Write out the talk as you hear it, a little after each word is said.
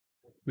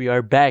We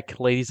are back,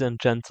 ladies and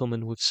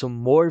gentlemen, with some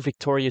more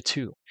Victoria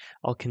 2.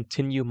 I'll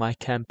continue my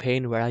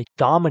campaign where I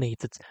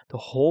dominated the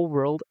whole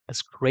world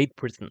as Great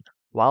Britain,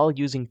 while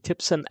using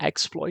tips and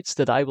exploits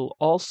that I will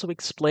also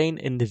explain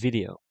in the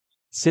video.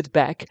 Sit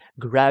back,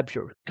 grab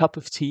your cup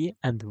of tea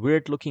and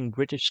weird-looking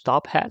British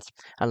top hat,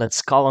 and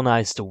let's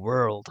colonize the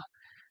world.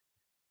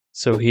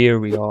 So here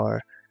we are,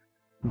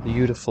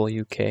 beautiful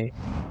UK,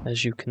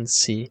 as you can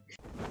see.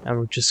 And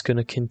we're just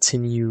gonna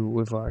continue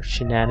with our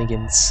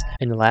shenanigans.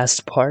 In the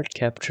last part,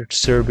 captured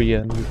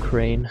Serbia and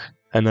Ukraine.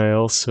 And I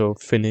also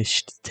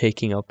finished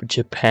taking up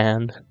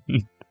Japan.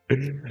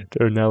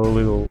 They're now a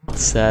little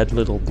sad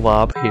little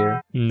blob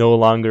here. No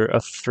longer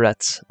a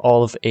threat.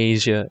 All of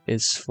Asia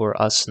is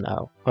for us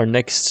now. Our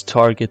next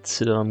target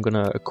that I'm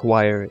gonna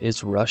acquire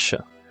is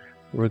Russia.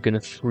 We're gonna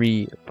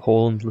free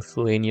Poland,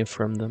 Lithuania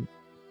from them.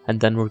 And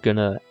then we're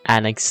gonna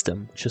annex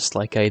them, just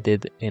like I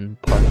did in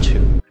part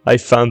 2. I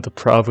found the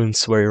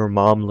province where your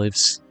mom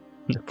lives.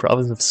 The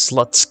province of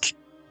Slutsk.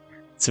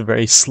 It's a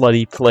very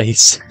slutty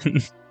place.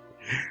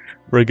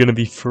 We're gonna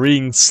be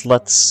freeing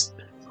sluts,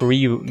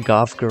 free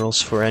goth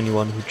girls for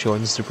anyone who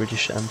joins the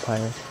British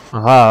Empire.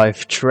 Aha,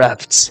 I've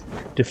trapped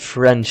the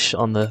French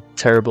on the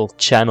terrible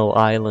Channel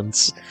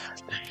Islands.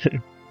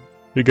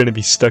 They're gonna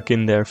be stuck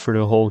in there for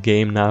the whole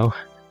game now.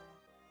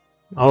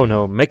 Oh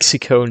no,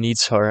 Mexico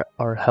needs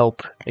our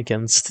help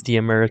against the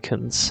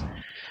Americans.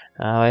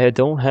 I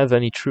don't have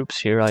any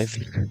troops here. I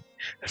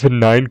have a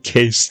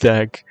 9k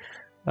stack.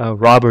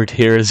 Robert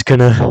here is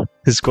gonna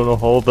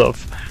hold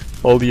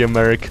off all the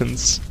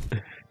Americans.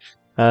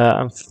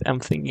 I'm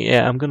thinking,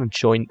 yeah, I'm gonna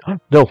join.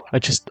 No,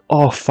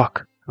 oh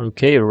fuck.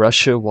 Okay,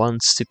 Russia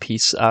wants to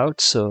peace out,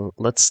 so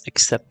let's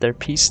accept their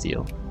peace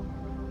deal.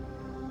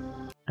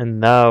 And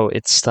now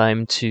it's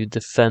time to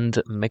defend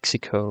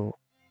Mexico.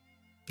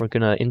 We're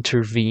gonna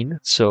intervene,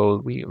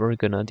 so we're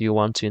gonna, do you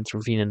want to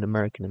intervene in the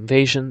American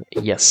invasion?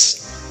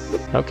 Yes.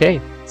 Okay,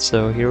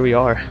 so here we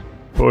are.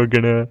 We're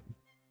gonna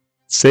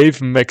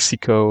save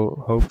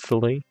Mexico,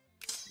 hopefully.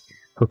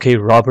 Okay,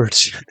 Robert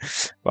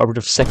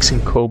of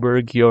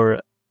Saxon-Coburg, you're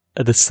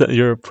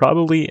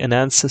probably an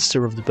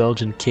ancestor of the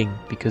Belgian king,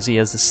 because he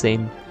has the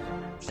same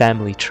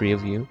family tree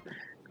of you.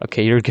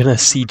 Okay, you're gonna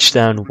siege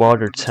down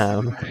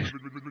Watertown.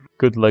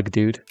 Good luck,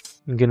 dude.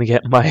 I'm gonna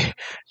get my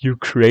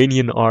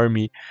Ukrainian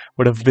army.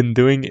 What I've been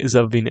doing is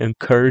I've been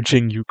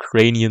encouraging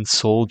Ukrainian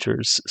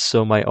soldiers,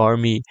 so my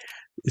army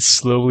is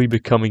slowly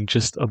becoming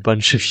just a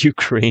bunch of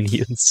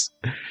Ukrainians.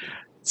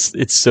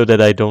 It's so that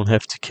I don't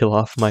have to kill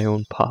off my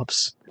own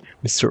pops.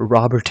 Mr.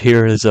 Robert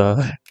here is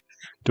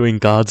doing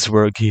God's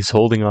work. He's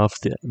holding off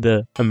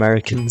the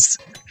Americans.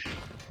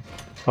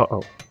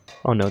 Uh-oh.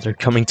 Oh no, they're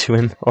coming to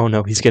him. Oh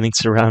no, he's getting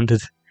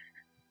surrounded.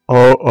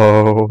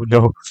 Oh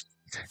no.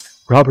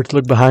 Robert,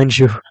 look behind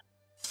you.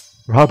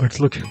 Robert,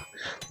 look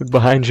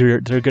behind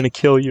you. They're gonna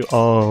kill you.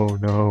 Oh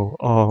no.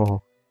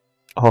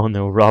 Oh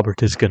no,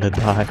 Robert is gonna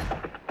die.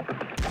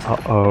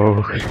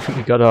 Uh-oh.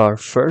 We got our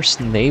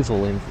first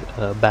naval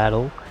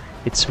battle.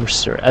 It's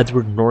Mr.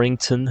 Edward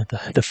Norrington,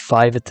 the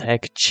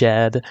 5-attack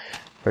Chad,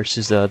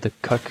 versus the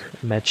Cuck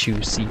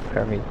Matthew C.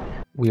 Perry.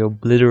 We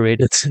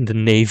obliterated the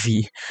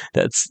navy.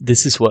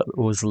 This is what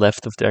was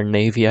left of their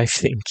navy, I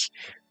think.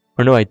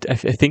 Or no, I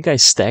think I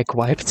stack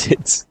wiped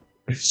it.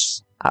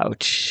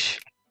 Ouch.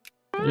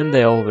 And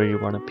they already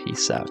want to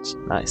peace out.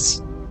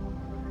 Nice.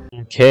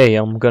 Okay,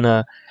 I'm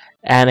gonna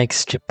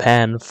annex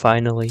Japan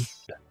finally.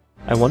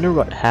 I wonder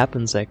what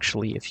happens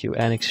actually if you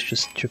annex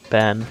just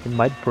Japan. It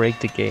might break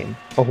the game.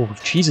 Oh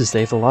Jesus, they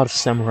have a lot of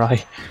samurai.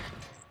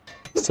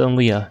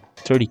 Suddenly a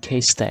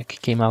 30k stack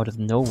came out of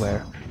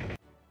nowhere.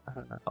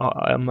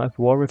 I'm at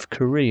war with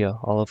Korea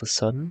all of a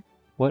sudden.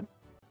 What?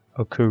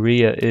 Oh,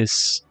 Korea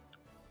is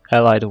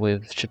allied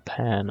with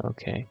Japan.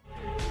 Okay.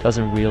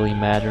 Doesn't really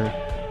matter.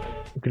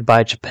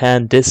 Goodbye,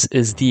 Japan. This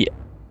is the...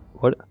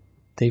 What?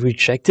 They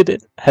rejected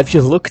it? Have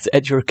you looked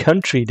at your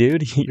country,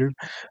 dude? You're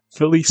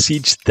fully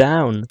sieged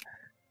down.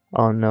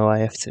 Oh no, I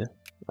have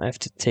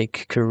to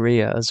take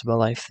Korea as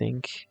well, I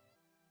think.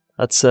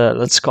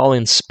 Let's call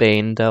in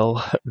Spain.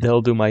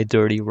 They'll do my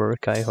dirty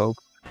work, I hope.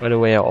 By the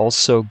way, I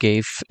also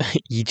gave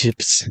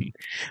Egypt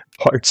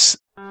parts.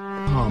 Oh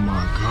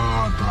my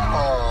god, bro.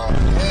 Oh,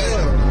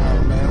 hell,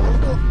 man.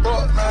 What the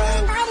fuck,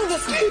 man? How did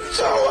this get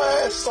your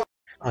ass?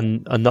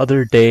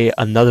 Another day,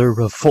 another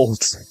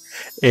revolt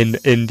in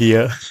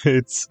India.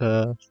 It's,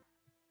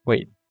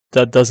 wait,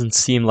 that doesn't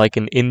seem like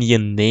an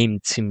Indian name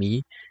to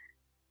me.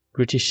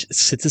 British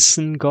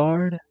Citizen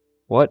Guard?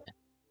 What?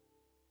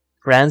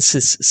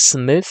 Francis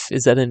Smith?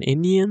 Is that an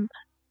Indian?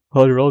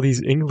 Where do all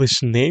these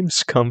English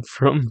names come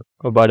from?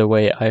 Oh, by the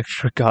way, I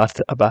forgot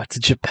about the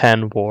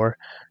Japan War,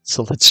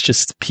 so let's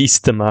just piece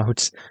them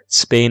out.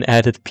 Spain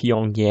added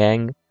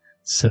Pyongyang,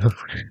 so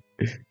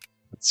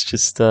let's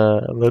just,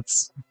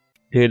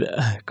 dude,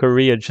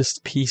 Korea,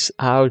 just peace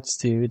out,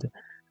 dude.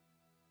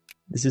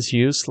 This is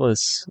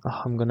useless.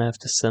 Oh, I'm gonna have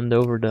to send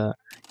over the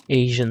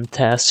Asian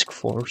task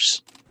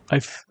force.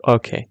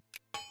 Okay.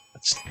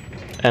 Let's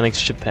annex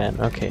Japan.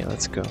 Okay,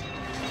 let's go.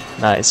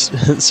 Nice.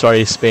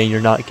 Sorry, Spain, you're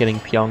not getting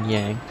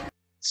Pyongyang.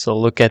 So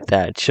look at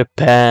that.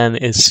 Japan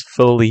is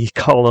fully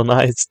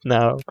colonized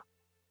now.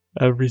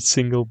 Every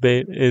single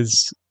bit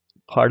is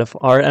part of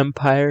our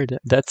empire.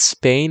 That's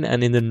Spain,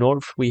 and in the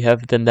north we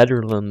have the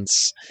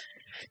Netherlands.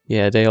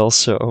 Yeah, they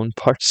also own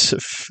parts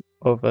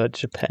of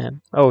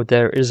Japan. Oh,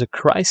 there is a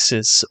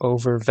crisis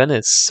over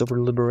Venice,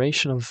 over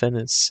liberation of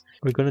Venice.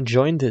 We're gonna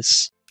join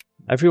this.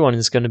 Everyone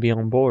is gonna be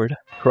on board.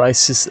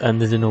 Crisis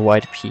ended in a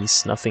white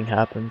peace. Nothing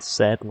happened,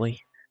 sadly.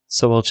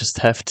 So we'll just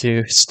have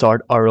to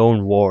start our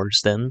own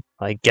wars then,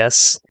 I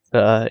guess.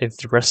 If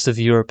the rest of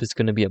Europe is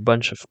gonna be a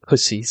bunch of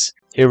pussies.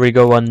 Here we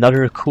go,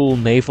 another cool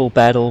naval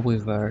battle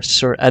with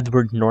Sir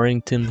Edward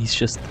Norrington. He's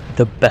just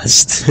the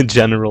best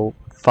general.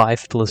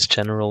 5+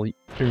 general.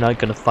 You're not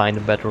gonna find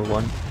a better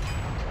one.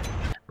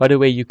 By the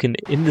way, you can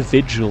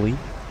individually,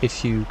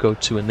 if you go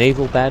to a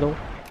naval battle,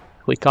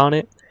 click on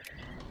it,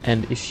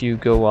 and if you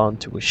go on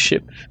to a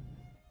ship,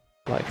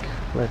 like,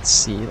 let's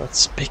see,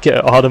 let's pick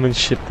an Ottoman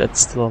ship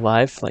that's still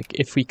alive. Like,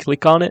 if we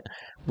click on it,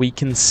 we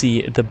can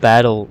see the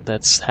battle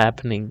that's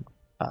happening.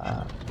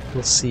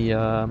 We'll see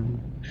a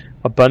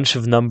bunch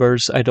of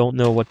numbers. I don't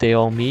know what they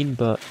all mean,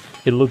 but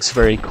it looks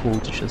very cool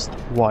to just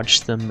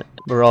watch them.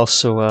 We're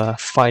also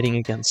fighting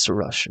against the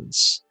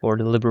Russians, or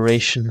the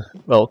liberation,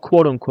 well,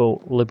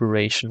 quote-unquote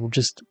liberation. We're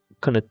just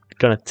gonna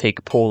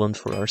take Poland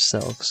for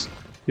ourselves.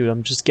 Dude,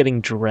 I'm just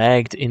getting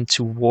dragged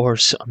into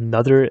wars.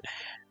 Another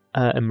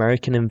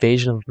American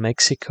invasion of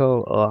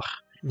Mexico. Ugh,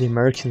 the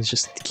Americans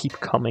just keep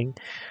coming.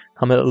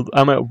 I'm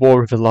at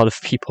war with a lot of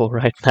people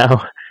right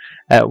now.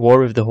 At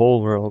war with the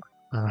whole world.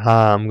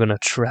 Aha, I'm gonna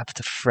trap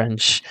the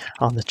French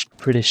on the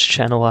British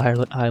Channel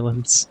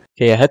Islands.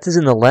 Okay, I had this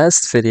in the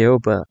last video,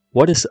 but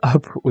what is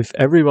up with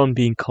everyone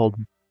being called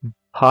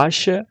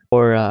Pasha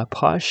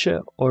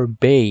or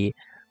Bey?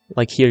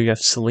 Like here you have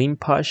Selim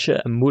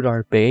Pasha and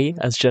Mudar Bey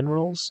as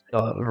generals.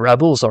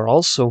 Rebels are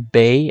also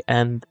Bey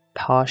and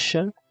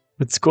Pasha.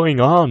 What's going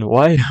on?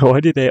 Why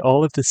do they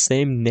all have the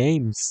same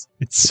names?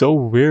 It's so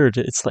weird.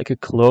 It's like a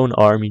clone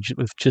army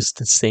with just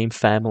the same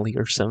family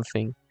or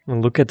something.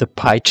 And look at the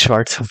pie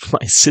chart of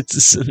my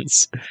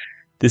citizens.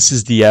 This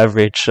is the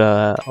average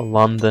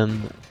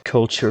London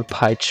culture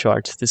pie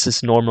chart. This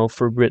is normal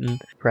for Britain.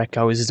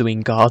 Krakow is doing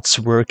God's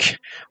work.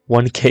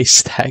 1k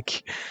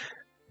stack.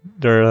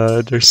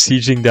 They're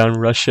sieging down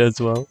Russia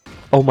as well.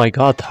 Oh my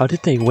god, how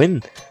did they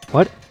win?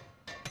 What?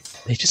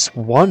 They just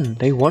won.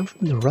 They won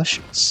from the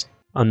Russians.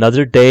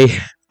 Another day,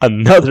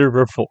 another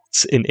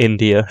revolt in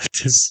India.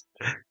 Just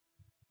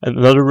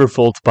another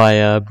revolt by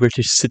a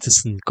British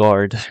citizen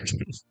guard.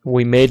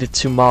 We made it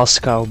to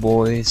Moscow,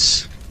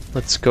 boys.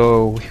 Let's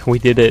go. We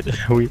did it.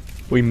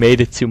 We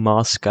made it to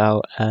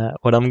Moscow.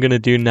 What I'm gonna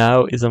do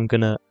now is I'm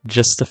gonna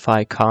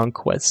justify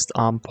conquest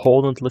on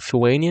Poland,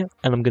 Lithuania,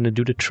 and I'm gonna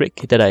do the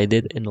trick that I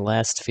did in the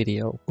last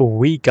video.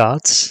 We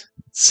got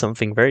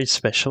something very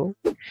special.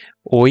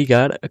 We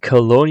got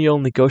colonial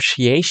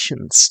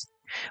negotiations,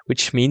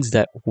 which means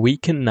that we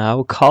can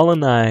now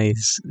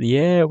colonize.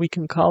 Yeah, we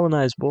can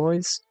colonize,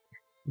 boys.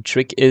 The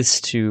trick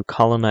is to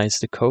colonize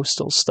the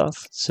coastal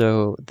stuff,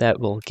 so that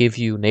will give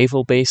you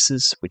naval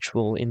bases, which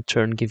will in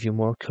turn give you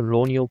more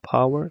colonial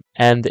power,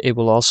 and it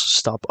will also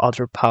stop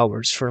other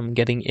powers from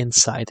getting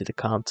inside the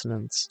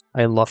continents.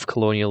 I love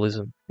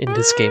colonialism. In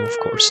this game, of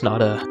course,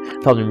 not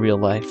in real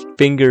life.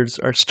 Fingers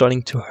are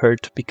starting to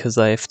hurt because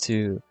I have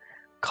to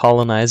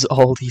colonize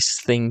all these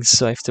things,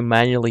 so I have to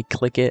manually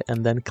click it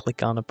and then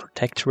click on a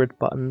protectorate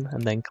button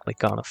and then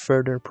click on a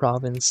further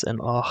province, and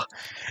oh,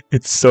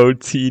 it's so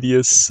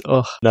tedious.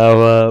 Oh,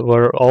 now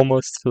we're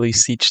almost fully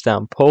sieged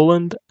down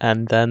Poland,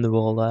 and then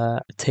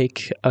we'll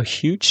take a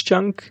huge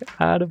chunk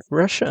out of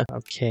Russia.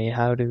 Okay,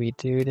 how do we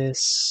do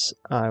this?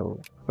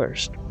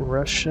 First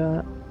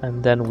Russia,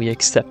 and then we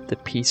accept the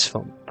peace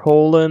from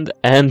Poland,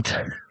 and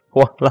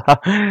voila.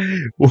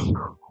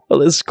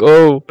 Let's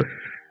go.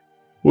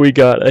 We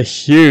got a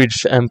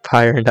huge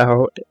empire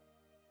now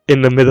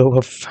in the middle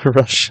of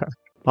Russia.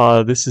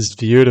 Oh, this is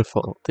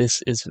beautiful.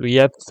 We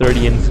have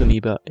 30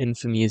 infamy, but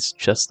infamy is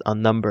just a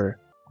number.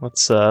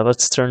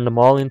 Let's turn them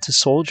all into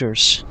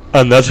soldiers.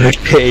 Another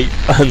day,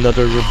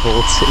 another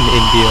revolt in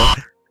India.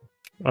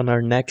 And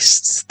our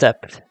next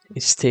step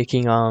is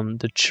taking on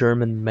the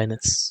German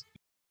menace.